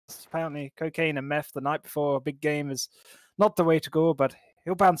apparently. Cocaine and meth the night before a big game is not the way to go, but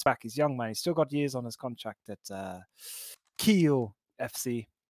he'll bounce back. He's young, man. He's still got years on his contract at Kiel FC.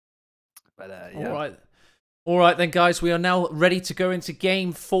 But yeah. All right then, guys. We are now ready to go into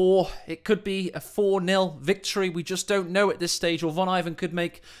Game 4. It could be a 4-0 victory. We just don't know at this stage. Or Von Ivan could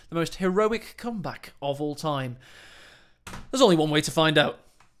make the most heroic comeback of all time. There's only one way to find out.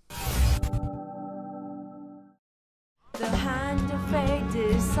 The hand of fate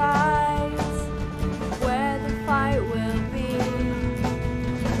decides where the fight will be.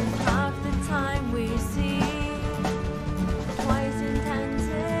 Half the time we see twice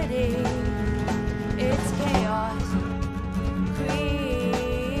intensity. It's Chaos Krieg.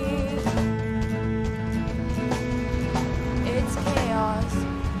 It's Chaos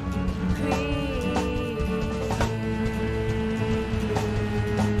Krieg.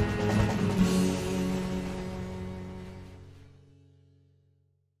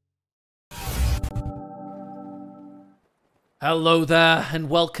 Hello there,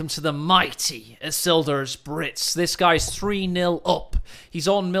 and welcome to the mighty Isildur's Brits. This guy's 3-0 up. He's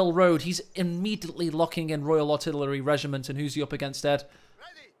on Mill Road. He's immediately locking in Royal Artillery Regiment. And who's he up against, Ed?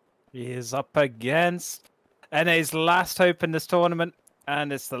 He is up against NA's last hope in this tournament.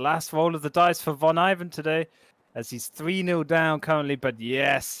 And it's the last roll of the dice for Von Ivan today, as he's 3-0 down currently. But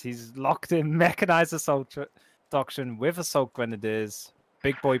yes, he's locked in mechanized assault doctrine with assault grenadiers.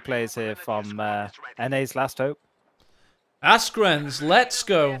 Big boy players here from NA's last hope. Askrens, let's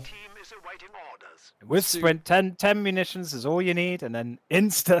go. With sprint, 10 munitions is all you need, and then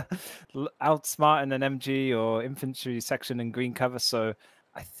insta outsmarting an MG or infantry section in green cover. So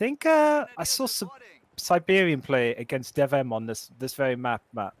I think I saw some Siberian play against DevM on this very map,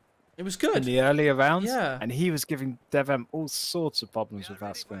 Matt. It was good. In the earlier rounds, yeah. And he was giving DevM all sorts of problems with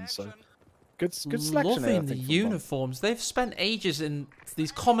Askrens. So good selection. Loving the uniforms. They've spent ages in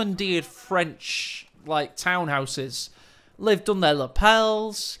these commandeered French townhouses. They've done their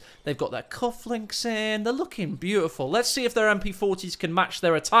lapels, they've got their cufflinks in, they're looking beautiful. Let's see if their MP40s can match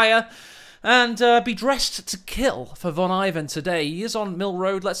their attire and be dressed to kill for Von Ivan today. He is on Mill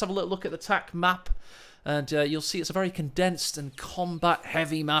Road. Let's have a little look at the TAC map, and you'll see it's a very condensed and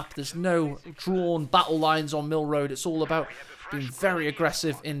combat-heavy map. There's no drawn battle lines on Mill Road. It's all about being very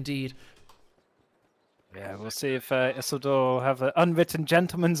aggressive indeed. Yeah, we'll see if Isildur will have an unwritten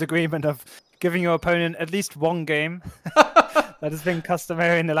gentleman's agreement of giving your opponent at least one game. That has been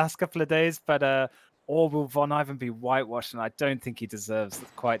customary in the last couple of days, but or will Von Ivan be whitewashed? And I don't think he deserves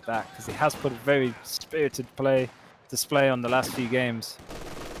quite that, because he has put a very spirited display on the last few games.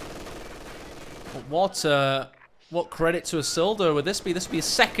 What credit to Isildur would this be? This would be his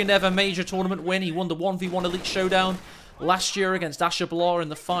second ever major tournament win. He won the 1v1 Elite Showdown last year against Asher Blar in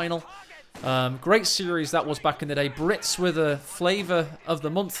the final. Great series that was back in the day. Brits were the flavour of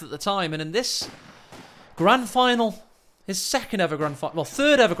the month at the time, and in this grand final, his second ever grand final, well,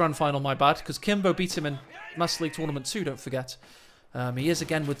 third ever grand final, my bad, because Kimbo beat him in Master League Tournament 2, don't forget. He is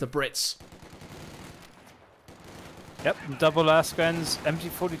again with the Brits. Yep, double Askrens,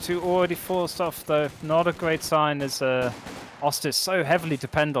 MG42 already forced off though. Not a great sign, as Ostis so heavily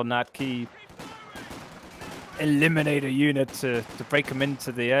depend on that key eliminator unit to break him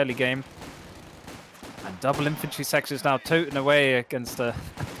into the early game. And double infantry sections now toting away against the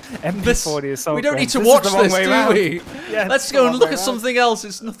MP40 assault. We don't need to watch this, do we? Yeah, let's go and look at something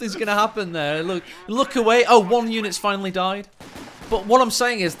else. Nothing's going to happen there. Look away. Oh, one unit's finally died. But what I'm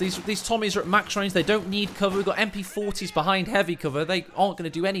saying is these Tommies are at max range. They don't need cover. We've got MP40s behind heavy cover. They aren't going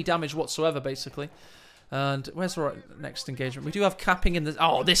to do any damage whatsoever, basically. And where's our next engagement? We do have capping in the...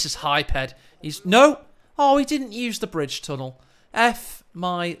 Oh, this is Hyped. No! Oh, he didn't use the bridge tunnel. F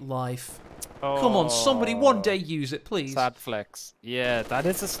my life. Oh, come on, somebody one day use it, please. Sad flex. Yeah, that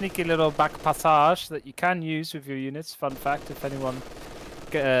is a sneaky little back passage that you can use with your units. Fun fact, if anyone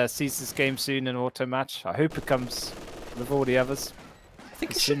sees this game soon in auto match. I hope it comes with all the others. I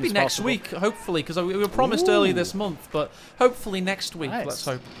think it should be next week, hopefully, because we were promised early this month, but hopefully next week, let's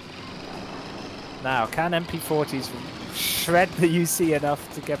hope. Now, can MP40s shred the UC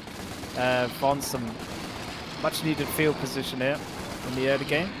enough to get Von some much needed field position here in the early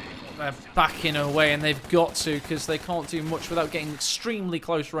game? They're backing away, and they've got to, because they can't do much without getting extremely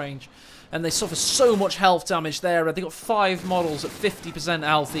close range. And they suffer so much health damage there. They've got 5 models at 50%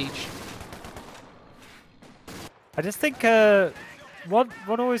 health each. I just think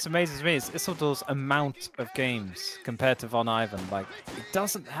what always amazes me is Isildur's amount of games compared to Von Ivan. Like, it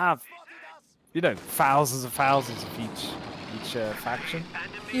doesn't have, you know, thousands of each faction.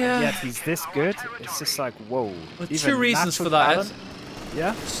 Yeah. And yet he's this good. It's just like, whoa. Well, 2 reasons for that.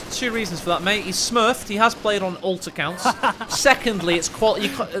 Yeah. There's 2 reasons for that, mate. He's smurfed. He has played on alt accounts. Secondly, it's quality.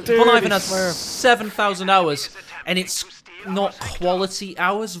 Von Ivan has 7,000 hours, and it's not quality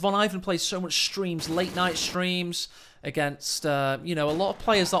hours. Von Ivan plays so much streams, late night streams against you know, a lot of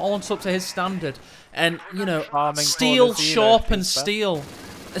players that aren't up to his standard, and you know, Steel, Sharp, and Steel.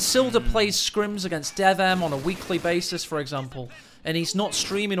 Isildur plays scrims against DevM on a weekly basis, for example, and he's not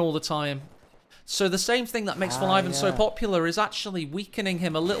streaming all the time. So the same thing that makes Von Ivan so popular is actually weakening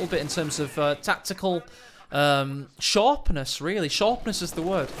him a little bit in terms of tactical sharpness, really. Sharpness is the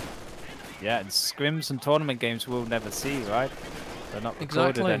word. Yeah, and scrims and tournament games we'll never see, right? They're not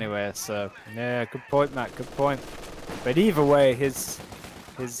recorded anywhere, so... Yeah, good point, Matt, good point. But either way, he's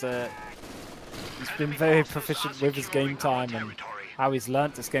been very proficient with his game time and how he's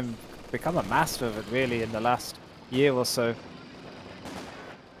learnt this game, become a master of it, really, in the last year or so.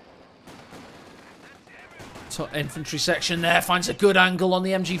 Infantry section there finds a good angle on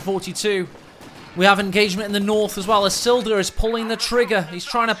the MG42. We have engagement in the north as well. Isildur is pulling the trigger. He's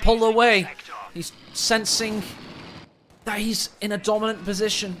trying to pull away. He's sensing that he's in a dominant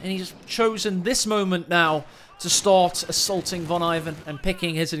position, and he's chosen this moment now to start assaulting Von Ivan and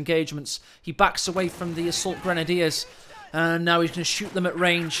picking his engagements. He backs away from the assault grenadiers, and now he's going to shoot them at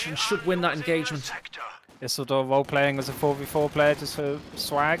range and should win that engagement. Isildur role-playing as a 4v4 player just for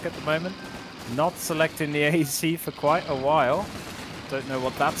swag at the moment. Not selecting the AEC for quite a while. Don't know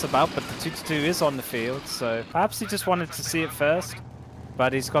what that's about, but the 2-2 is on the field, so perhaps he just wanted to see it first.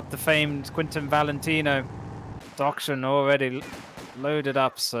 But he's got the famed Quinton Valentino doctrine already loaded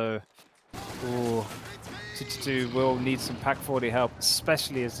up, so... Ooh, 2-2 will need some Pack 40 help,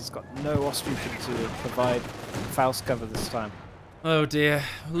 especially as he's got no Austrian to provide Faust cover this time. Oh dear,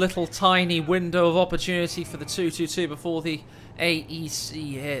 little tiny window of opportunity for the 2-2 before the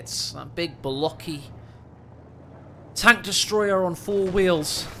AEC hits. That big blocky tank destroyer on 4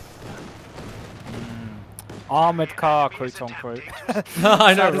 wheels. Armoured car, quote unquote.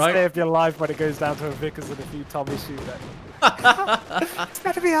 I know, right? Stay of your life when it goes down to a Vickers and a few Tommy shoot at you. It's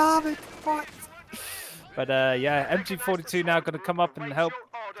got to be armoured. What? But yeah, MG42 now going to come up and help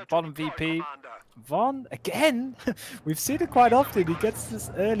the bottom VP. Von, again, we've seen it quite often. He gets this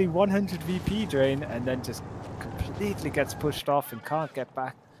early 100 VP drain and then just completely gets pushed off and can't get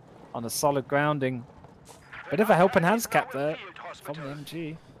back on a solid grounding. Bit of a helping hands cap there from the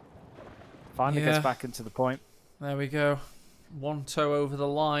MG. Finally gets back into the point. There we go. 1 toe over the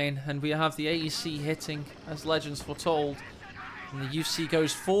line, and we have the AEC hitting as legends foretold. And the UC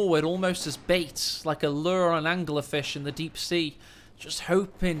goes forward almost as bait, like a lure on an anglerfish in the deep sea. Just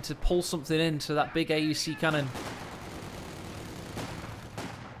hoping to pull something into that big AEC cannon.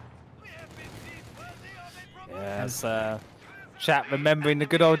 Yes, chat remembering the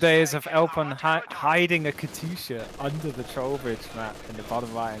good old days of Elpon hiding a Katusha under the troll bridge map in the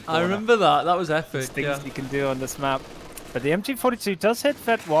bottom right corner. I remember that. That was epic. There's things you can do on this map. But the MG42 does hit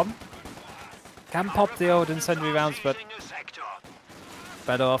Vet 1. Can pop the old incendiary rounds, but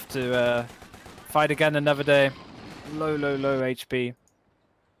better off to fight again another day. Low HP.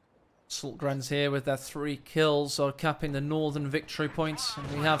 Assault Grens here with their 3 kills are capping the northern victory points.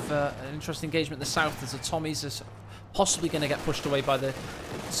 And we have an interesting engagement in the south as the Tommies is possibly going to get pushed away by the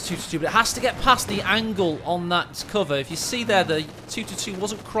 2-2, but it has to get past the angle on that cover. If you see there, the 2-2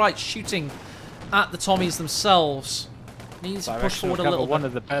 wasn't quite shooting at the Tommies themselves. Needs to push forward a little bit. One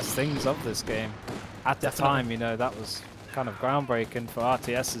of the best things of this game. At the time, you know, that was kind of groundbreaking for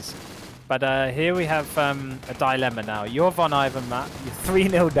RTSs. But here we have a dilemma now. You're Von Ivan, Matt. You're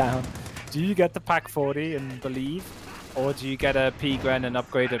 3-0 down. Do you get the Pack 40 and believe? Or do you get a P-Gren and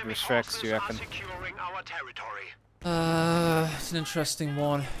upgraded with Shreks, do you reckon? It's an interesting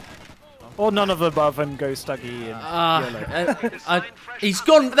one. Or none of the above and go Stuggy and he's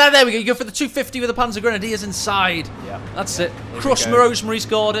gone. There we go. You go for the 250 with the Panzer Grenadiers inside. Yeah. That's it. Crush Rosemary's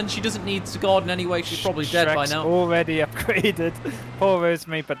garden. She doesn't need to garden anyway. She's probably dead by now. Already upgraded. Poor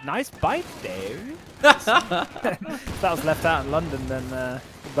Rosemary, but nice bite there. That was left out in London, then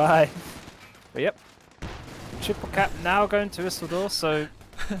goodbye. But yep. Triple cap now going to Isildur, so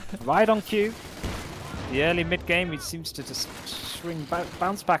right on cue. The early mid-game, he seems to just swing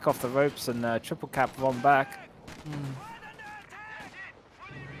bounce back off the ropes and triple cap Von back.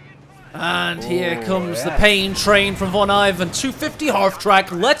 And here comes the pain train from Von Ivan. 250 half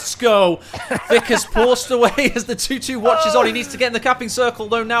track, let's go! Vickers forced away as the 2-2 watches on. He needs to get in the capping circle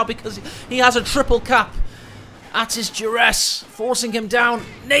though now because he has a triple cap at his duress, forcing him down.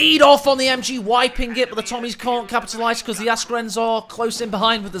 Nade off on the MG, wiping it, but the Tommies can't capitalise because the Askrens are close in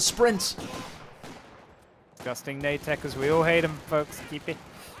behind with the sprint. Disgusting nade tech, as we all hate him, folks. Keep it.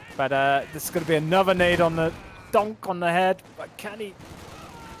 But this is going to be another nade on the donk on the head, but can he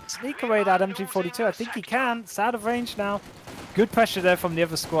sneak away that MG42? I think he can. It's out of range now. Good pressure there from the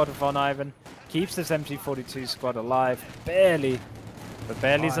other squad of Von Ivan. Keeps this MG42 squad alive. Barely. But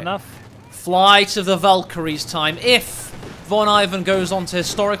barely's enough. Flight of the Valkyries time. If Von Ivan goes on to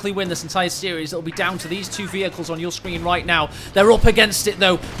historically win this entire series, it'll be down to these two vehicles on your screen right now. They're up against it,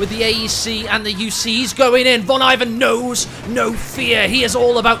 though, with the AEC and the UC. He's going in. Von Ivan knows no fear. He is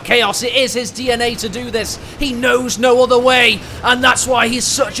all about chaos. It is his DNA to do this. He knows no other way, and that's why he's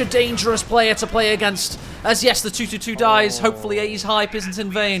such a dangerous player to play against. As yes, the 222 dies. Hopefully AE's hype isn't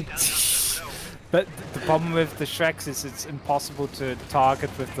in vain. But the problem with the Shreks is it's impossible to target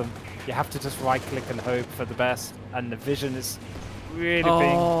with them. You have to just right-click and hope for the best. And the vision is really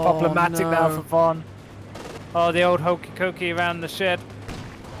being problematic now for Von. Oh, the old hokey cokey around the shed.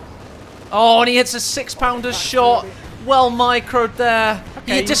 Oh, and he hits a 6-pounder shot. Well microed there.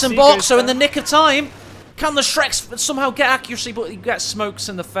 Okay, he disembarks, so in the nick of time. Can the Shreks somehow get accuracy, but he gets smokes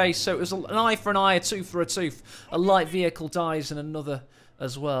in the face. So it was an eye for an eye, a tooth for a tooth. A light vehicle dies and another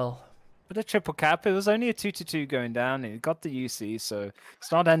as well. But a triple cap, it was only a 2-2 going down. It got the UC, so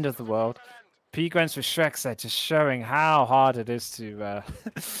it's not end of the world. P-Grants with Shreks there, just showing how hard it is to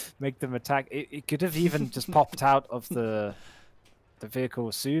make them attack. It could have even just popped out of the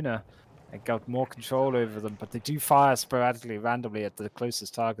vehicle sooner and got more control over them. But they do fire sporadically, randomly at the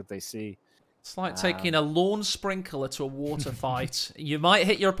closest target they see. It's like taking a lawn sprinkler to a water fight. You might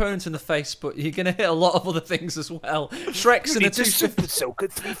hit your opponent in the face, but you're going to hit a lot of other things as well. Shrek's in a 250. So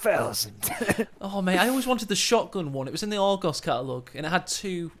good 3000. Oh, mate, I always wanted the shotgun one. It was in the Argos catalogue, and it had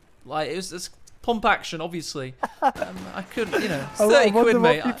two, like, it was pump action, obviously. I couldn't, you know, 30 quid,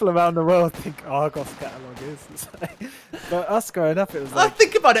 mate. What people around the world think Argos catalogue is. It's like, but us growing up, it was I like...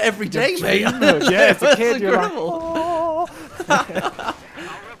 think about it every day, mate. Yeah, as a kid, you're like, incredible. oh.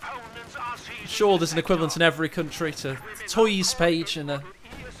 Sure, there's an equivalent in every country to Toys page and a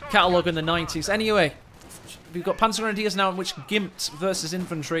catalogue in the 90s. Anyway, we've got Panzer Grenadiers now in which gimped versus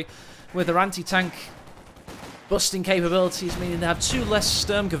infantry with their anti-tank busting capabilities, meaning they have 2 less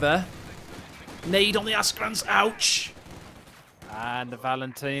Sturmgewehr. Nade on the Askrans, ouch! And the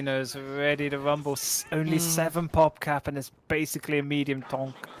Valentino's ready to rumble. Only 7 pop cap and it's basically a medium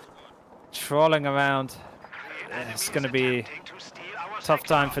tonk. Trolling around. It's going to be a tough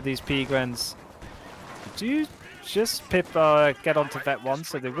time for these P-Grens. Do just get onto Vet 1,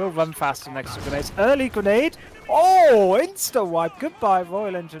 so they will run faster on extra grenades. Early grenade! Oh, insta-wipe. Goodbye,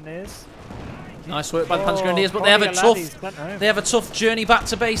 Royal Engineers. Nice work by the Panzer Grenadiers, but they have a tough journey back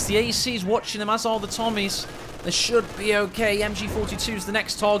to base. The AC's watching them, as are the Tommies. They should be okay. MG42 is the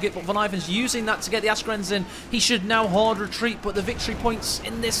next target, but Von Ivan's using that to get the Askrens in. He should now hard retreat, but the victory points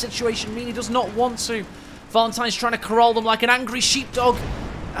in this situation mean he does not want to. Valentine's trying to corral them like an angry sheepdog.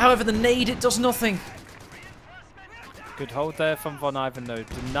 However, the nade, it does nothing. Good hold there from Von Ivan, though.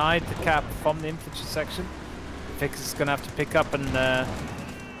 Denied the cap from the infantry section. Fix is going to have to pick up and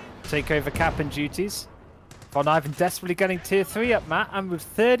take over capping duties. Von Ivan desperately getting tier 3 up, Matt, and with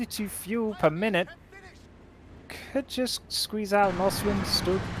 32 fuel per minute, could just squeeze out an Oswin,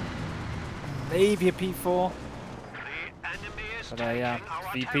 Stug, maybe a P4. But yeah,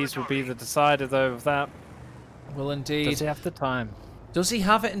 VPs will be the decider, though, of that. Well, indeed. Does he have the time? Does he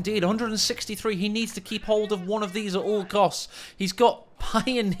have it indeed? 163. He needs to keep hold of one of these at all costs. He's got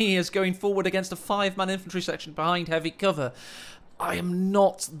Pioneers going forward against a 5-man infantry section behind heavy cover. I am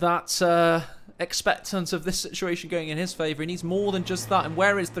not that expectant of this situation going in his favour. He needs more than just that. And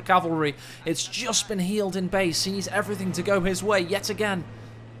where is the cavalry? It's just been healed in base. He needs everything to go his way yet again.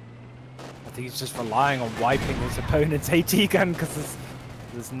 I think he's just relying on wiping his opponent's AT gun because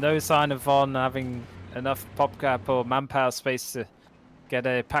there's no sign of Von having enough pop cap or manpower space to get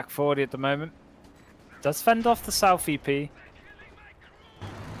a pack 40 at the moment. Does fend off the South EP.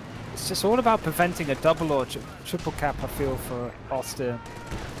 It's just all about preventing a double or triple cap, I feel, for Austin.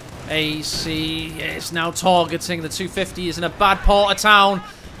 AC is now targeting the 250. He's in a bad part of town.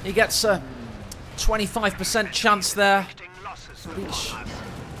 He gets a 25% chance there. Reach.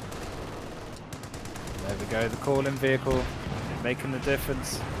 There we go, the call-in vehicle making the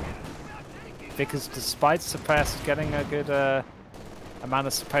difference. Vickers, despite suppressed, getting a good amount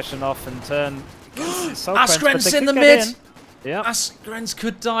of suppression off in turn. Askrens in the mid! Yeah. Askrens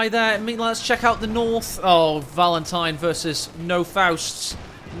could die there. Meanwhile, let's check out the north. Oh, Valentine versus no Fausts.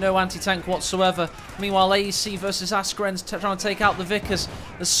 No anti-tank whatsoever. Meanwhile, AEC versus Askrens trying to take out the Vickers.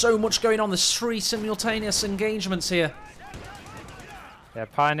 There's so much going on. There's 3 simultaneous engagements here. Yeah,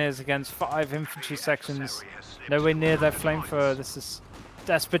 Pioneers against 5 infantry sections. Nowhere near their flamethrower. This is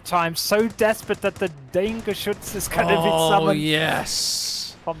desperate times. So desperate that the Dangerschutz is going to be summoned. Oh,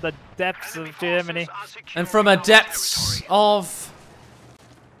 yes. from the depths of Germany. And from the depths of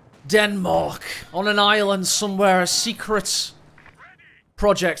Denmark, on an island somewhere, a secret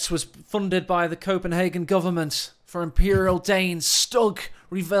project was funded by the Copenhagen government for Imperial Danes, Stug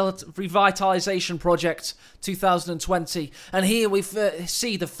Revitalization Project 2020. And here we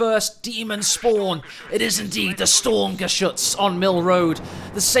see the first demon spawn. It is indeed the Stormgeschütz on Mill Road,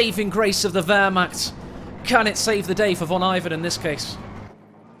 the saving grace of the Wehrmacht. Can it save the day for von Ivan in this case?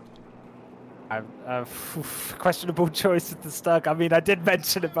 Questionable choice at the start. I mean, I did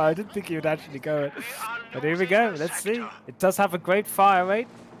mention it, but I didn't think he would actually go it. But here we go. Let's see. It does have a great fire rate.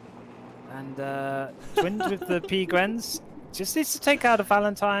 And twinned with the P-Grens. Just needs to take out a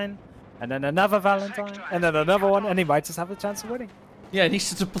Valentine. And then another Valentine. And then another one. And he might just have a chance of winning. Yeah, he needs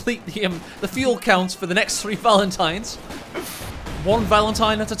to deplete the fuel counts for the next 3 Valentines. One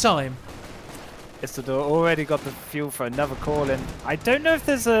Valentine at a time. Isidore already got the fuel for another call in. I don't know if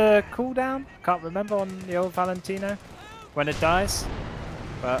there's a cooldown. Can't remember on the old Valentino when it dies.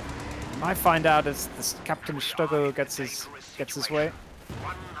 But might find out as the Captain Stugger gets his way.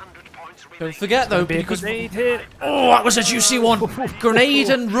 Don't forget though, because hit. Oh, that was a juicy one. Grenade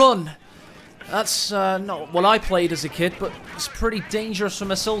and run. That's not what I played as a kid, but it's pretty dangerous from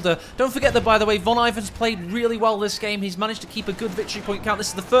Isildur. Don't forget that, by the way, von Ivan's played really well this game. He's managed to keep a good victory point count. This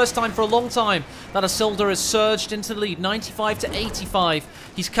is the first time for a long time that Isildur has surged into the lead, 95 to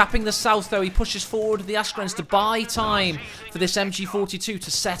 85. He's capping the south, though. He pushes forward the Askrens to buy time for this MG42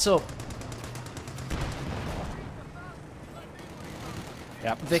 to set up.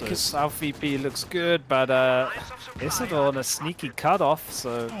 Yep, so South VP looks good, but Isildur on a sneaky cutoff,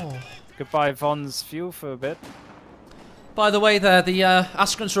 so goodbye Von's fuel for a bit. By the way there, the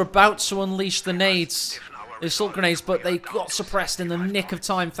Askrens are about to unleash the nades, the assault grenades, but they got suppressed in the nick of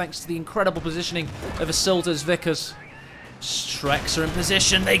time thanks to the incredible positioning of Isildur's Vickers. Streks are in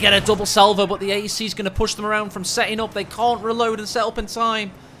position, they get a double salvo, but the AEC is going to push them around from setting up. They can't reload and set up in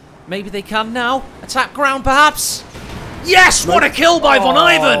time. Maybe they can now. Attack ground, perhaps. Yes, what a kill by von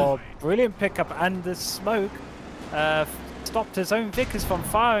Ivan! Brilliant pickup, and the smoke stopped his own Vickers from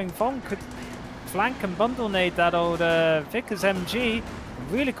firing. Von could flank and bundle nade that old Vickers MG.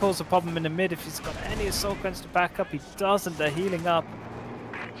 Really cause a problem in the mid if he's got any assault guns to back up. He doesn't, they're healing up.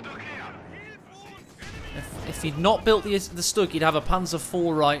 If he'd not built the Stug, he'd have a Panzer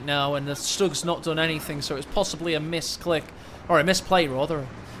IV right now, and the Stug's not done anything, so it's possibly a misclick, or a misplay rather.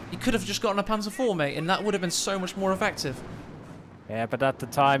 He could have just gotten a Panzer IV, mate, and that would have been so much more effective. Yeah, but at the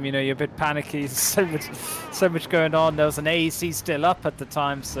time, you know, you're a bit panicky. There's so much going on. There was an AEC still up at the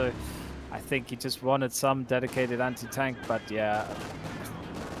time, so I think he just wanted some dedicated anti-tank. But yeah,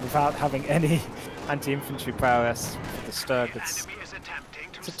 without having any anti-infantry prowess for the Stug,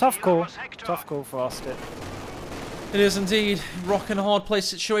 it's a tough call. Tough call for Austin. It is indeed. Rock and a hard place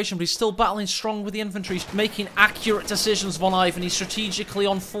situation, but he's still battling strong with the infantry. He's making accurate decisions, von Ivan. He's strategically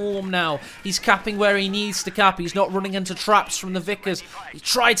on form now. He's capping where he needs to cap. He's not running into traps from the Vickers. He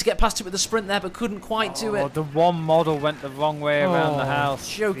tried to get past it with the sprint there, but couldn't quite do it. The one model went the wrong way around the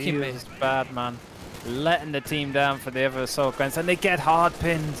house. Joking me. He was bad, man. Letting the team down for the other assault guns, and they get hard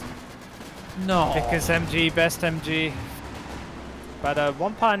pinned. No. Vickers MG, best MG. But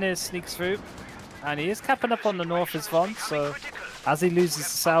one Pioneer sneaks through. And he is capping up on the north as Von, so as he loses the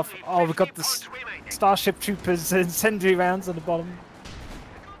south... Oh, we've got the Starship Troopers incendiary rounds on the bottom.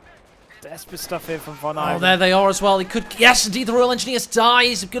 Desperate stuff here from Von Ivan. Oh, there they are as well. He could... Yes, indeed, the Royal Engineers die.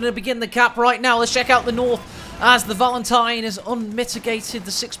 He's going to begin the cap right now. Let's check out the north as the Valentine is unmitigated.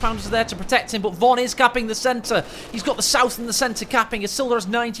 The 6-pounders are there to protect him, but Von is capping the centre. He's got the south and the centre capping. Isildur has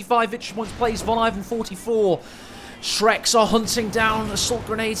 95 victory points plays, Von Ivan 44. Shreks are hunting down assault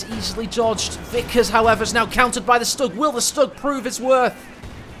grenades, easily dodged. Vickers, however, is now countered by the Stug. Will the Stug prove its worth?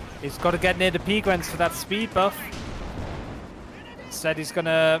 He's got to get near the P-Grens for that speed buff. Instead, he's going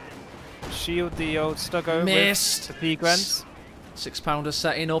to shield the old Stug over Missed. the P-Grens. 6-pounder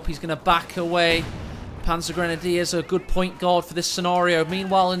setting up. He's going to back away. Panzer Grenadiers are a good point guard for this scenario.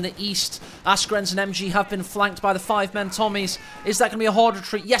 Meanwhile, in the east, Askrens and MG have been flanked by the 5-men Tommies. Is that going to be a hard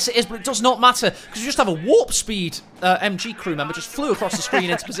retreat? Yes, it is, but it does not matter, because you just have a warp speed MG crew member just flew across the screen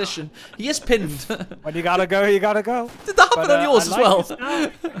into position. He is pinned. When you gotta go, you gotta go. Did that happen on yours as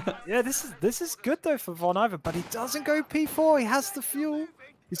well? Yeah, this is good though for Von Ivan, but he doesn't go P4. He has the fuel.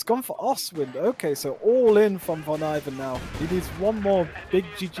 He's gone for Oswind. Okay, so all in from Von Ivan now. He needs one more big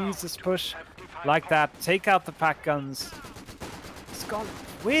GG's push. Like that, take out the pack guns.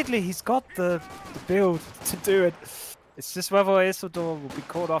 Weirdly, he's got the build to do it. It's just whether Isildur will be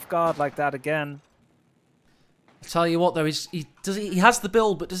caught off guard like that again. Tell you what though, he has the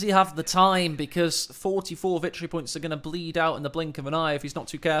build, but does he have the time? Because 44 victory points are going to bleed out in the blink of an eye if he's not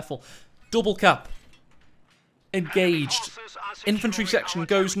too careful. Double cap. Engaged. Infantry section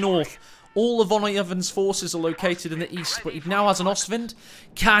goes north. All of von Ivan's forces are located in the east, but he now has an Ostwind.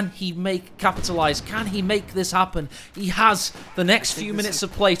 Can he capitalize? Can he make this happen? He has the next few minutes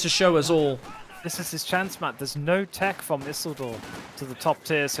of play to show us all. This is his chance, Matt. There's no tech from Isildur to the top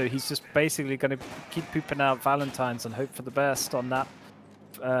tier, so he's just basically going to keep pooping out Valentines and hope for the best on that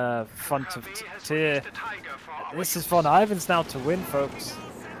front of tier. This is von Ivan's now to win, folks.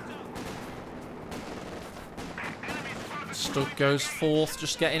 Stug goes forth,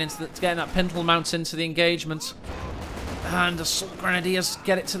 just getting that pintle mount into the engagement. And Assault Grenadiers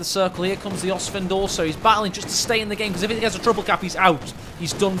get it to the circle. Here comes the Ostwind also. He's battling just to stay in the game, because if he gets a triple cap, he's out.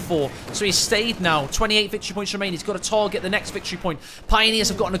 He's done for. So he's stayed now. 28 victory points remain. He's got to target the next victory point. Pioneers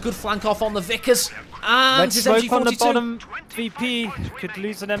have gotten a good flank off on the Vickers. And his MG42. On the bottom, VP could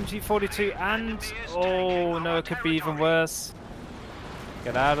lose an MG42 and... Oh, no, it could be even worse.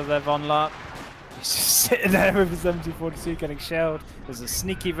 Get out of there, Von Lart. He's just sitting there with his MG42 getting shelled. There's a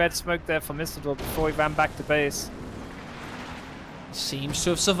sneaky red smoke there from Isildur before he ran back to base. Seems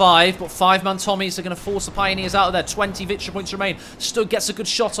to have survived, but 5-man Tommies are going to force the Pioneers out of there. 20 victory points remain. Stug gets a good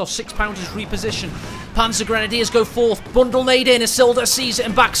shot off. 6-pounders reposition. Panzer Grenadiers go forth. Bundle made in. Isildur sees it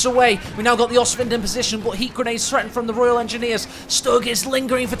and backs away. We now got the Ostwind in position, but heat grenades threatened from the Royal Engineers. Stug is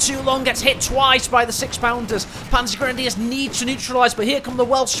lingering for too long. Gets hit twice by the 6-pounders. Panzer Grenadiers need to neutralise, but here come the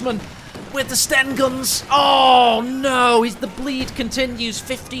Welshmen with the Sten guns. Oh no! The bleed continues.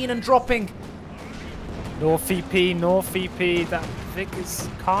 15 and dropping. North VP, North VP. That Vickers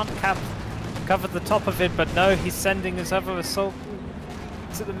can't cover the top of it, but no, he's sending his other assault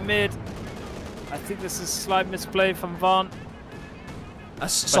to the mid. I think this is a slight misplay from Von.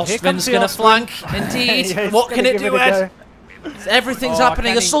 Ostwind's going to flank, indeed. Yeah, what can it do, Ed? Everything's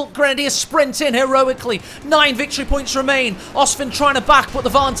happening. Assault Grenadiers sprint in heroically. 9 victory points remain. Ostwind trying to back, but the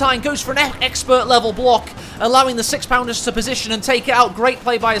Valentine goes for an expert level block, allowing the 6-pounders to position and take it out. Great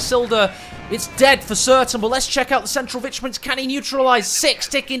play by Isildur. It's dead for certain, but let's check out the central victory points. Can he neutralise? 6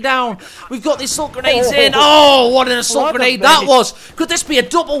 ticking down. We've got the assault grenades in. Oh, what an assault grenade that was. Could this be a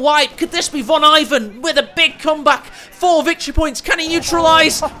double wipe? Could this be von Ivan with a big comeback? 4 victory points. Can he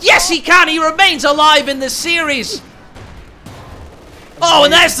neutralise? Yes, he can. He remains alive in this series. Oh,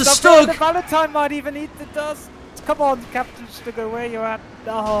 and there's the Stug. The Valentine might even eat the dust. Come on, Captain Stugger, where you at?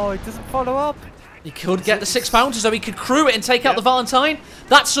 Oh, he doesn't follow up. He could get the 6-pounders, so he could crew it and take out the Valentine.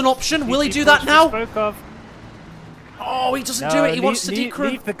 That's an option. Will he do that now? Oh, he doesn't do it. He wants to decrew.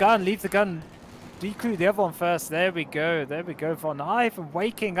 Leave the gun. Leave the gun. Decrew the other one first. There we go. There we go. Von Ivan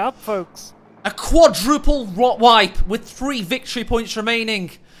waking up, folks. A quadruple wipe with 3 victory points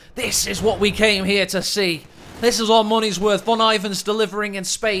remaining. This is what we came here to see. This is our money's worth. Von Ivan's delivering in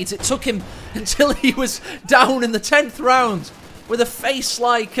spades. It took him until he was down in the 10th round with a face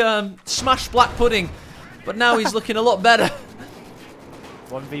like smashed black pudding. But now he's looking a lot better.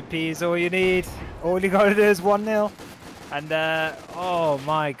 1 VP is all you need. All you gotta do is 1-0. And, oh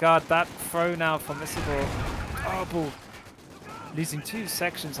my god, that throw now from Isildur. Horrible. Losing 2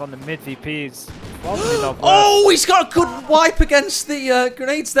 sections on the mid VPs. Oh, he's got a good wipe against the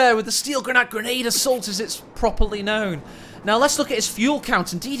grenades there with the steel grenade assault, as it's properly known. Now let's look at his fuel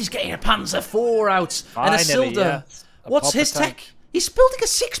count. Indeed, he's getting a Panzer IV out. Finally, and a Isildur. yeah. What's his tech? He's building a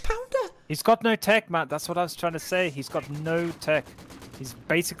 6-pounder. He's got no tech, Matt. That's what I was trying to say. He's got no tech. He's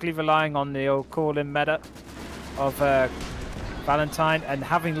basically relying on the old call-in meta of Valentine, and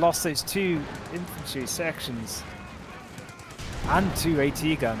having lost those 2 infantry sections and 2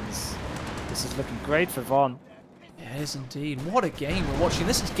 AT guns. This is looking great for Von. Yeah, it is indeed. What a game we're watching.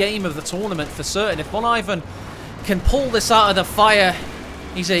 This is game of the tournament for certain. If Von Ivan can pull this out of the fire,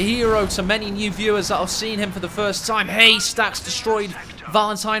 he's a hero to many new viewers that have seen him for the first time. Hey, Stacks destroyed.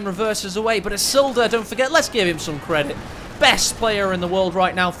 Valentine reverses away. But Isildur, don't forget, let's give him some credit. Best player in the world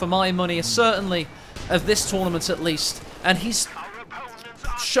right now for my money, certainly of this tournament at least. And he's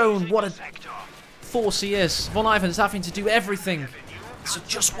shown what a force he is. Von Ivan's having to do everything. So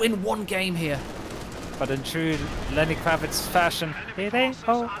just win 1 game here. But in true Lenny Kravitz fashion, it ain't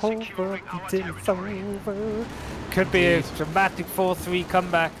over until it's over. Could be a dramatic 4-3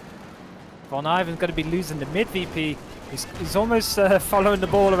 comeback. Von Ivan's going to be losing the mid VP. He's almost following the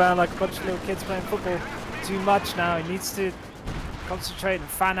ball around like a bunch of little kids playing football. Too much now. He needs to concentrate and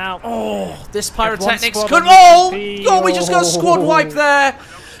fan out. Oh, this pyrotechnics could... Oh, we just got a squad wipe there.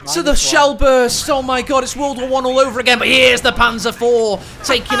 So the shell burst. Oh my god, it's World War I all over again. But here's the Panzer IV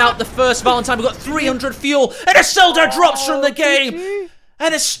taking out the first Valentine. We've got 300 fuel. And Isildur drops from the game.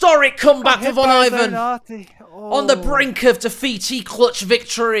 An historic comeback for Von Ivan. On the brink of defeat, he clutched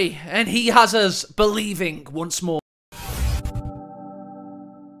victory, and he has us believing once more.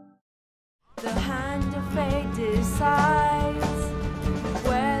 The hand of fate decides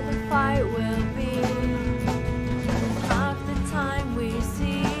where the fight will be. Half the time we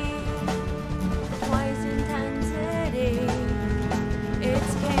see twice intensity.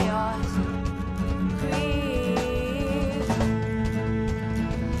 It's chaos. Krieg.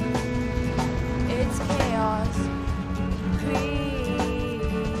 It's chaos. Krieg.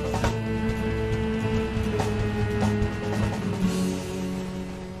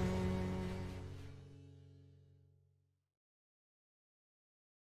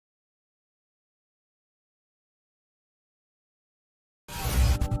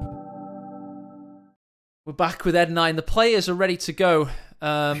 We're back with Ed and I, and the players are ready to go.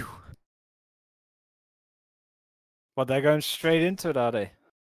 Well, they're going straight into it, are they?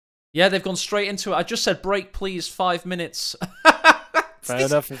 Yeah, they've gone straight into it. I just said break, please, 5 minutes. Fair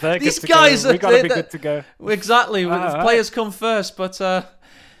enough. If they're these good to guys go, are we gotta be good to go. Exactly. The Alright. players come first, but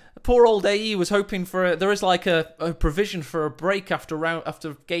poor old AE was hoping for there is like a provision for a break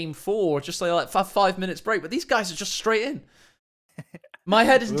after game 4, just like 5 minutes break. But these guys are just straight in. My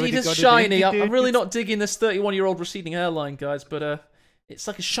head is indeed as shiny. I'm really not digging this 31-year-old receding hairline, guys, but it's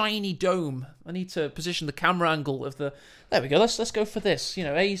like a shiny dome. I need to position the camera angle of the. There we go. Let's go for this. You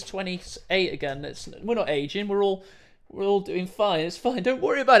know, A's 28 again. We're not aging. We're all doing fine. It's fine. Don't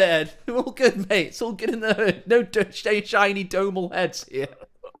worry about it, Ed. We're all good, mate. It's all good in the hood. No shiny domal heads here.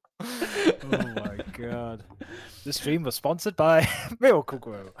 Oh my god. This stream was sponsored by Miracle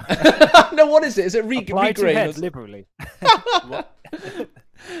Grow. No, what is it? Is it Apply to regrain? head liberally.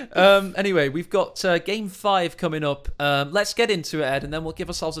 Anyway, we've got game 5 coming up. Let's get into it, Ed, and then we'll give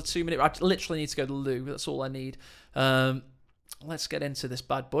ourselves a 2-minute. I literally need to go to the loo. That's all I need. Let's get into this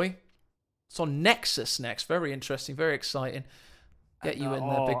bad boy. It's on Nexus next. Very interesting. Very exciting. Get you in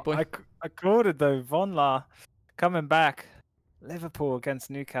there, big boy. I called it though. Von La coming back. Liverpool against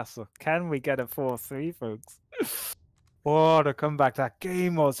Newcastle. Can we get a 4-3, folks? What a comeback that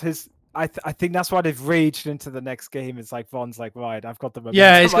game was. I think that's why they've raged into the next game. It's like Von's like, right, I've got the momentum.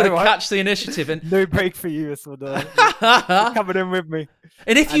 Yeah, he's got to catch the initiative. And no break for you, Isildor. Coming in with me.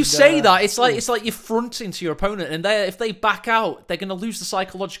 And if you say that, it's like you're fronting to your opponent, and if they back out, they're going to lose the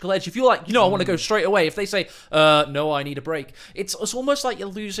psychological edge. If you're like, I want to go straight away. If they say, no, I need a break, it's almost like you're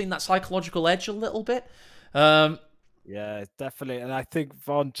losing that psychological edge a little bit. Yeah, definitely. And I think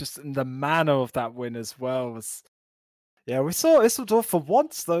Von, just in the manner of that win as well, was... Yeah, we saw Isildor for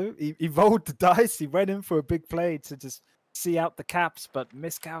once, though. He rolled the dice. He went in for a big play to just see out the caps, but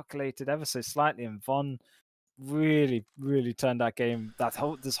miscalculated ever so slightly. And Von really, really turned that game,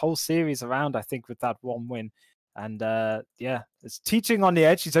 this whole series around, I think, with that one win. And yeah, it's teaching on the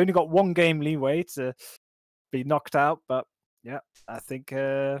edge. He's only got 1 game leeway to be knocked out. But yeah, I think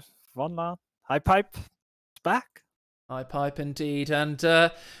Von La, high pipe, is back. High pipe indeed. And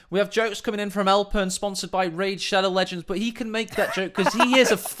we have jokes coming in from Elpern, sponsored by Raid Shadow Legends, but he can make that joke because he is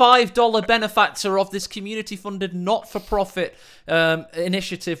a $5 benefactor of this community-funded, not-for-profit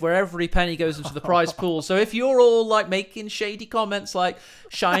initiative where every penny goes into the prize pool. So if you're all like making shady comments like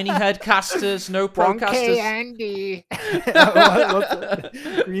shiny head casters, no pro casters... Andy.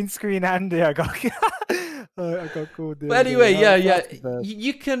 Green screen Andy, I got called. But anyway, yeah.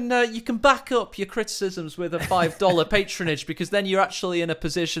 You can back up your criticisms with a $5 patronage, because then you're actually in a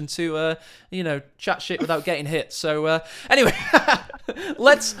position to chat shit without getting hit. So anyway,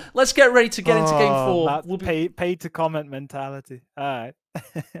 let's get ready to get into game 4. We'll pay to comment mentality. All right.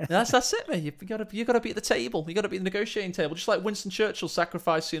 That's it, man. You gotta be at the table. You gotta be at the negotiating table, just like Winston Churchill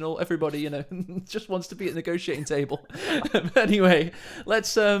sacrificing everybody. Just wants to be at the negotiating table. Anyway,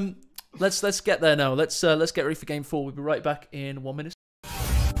 let's get there now. Let's get ready for game 4. We'll be right back in 1 minute.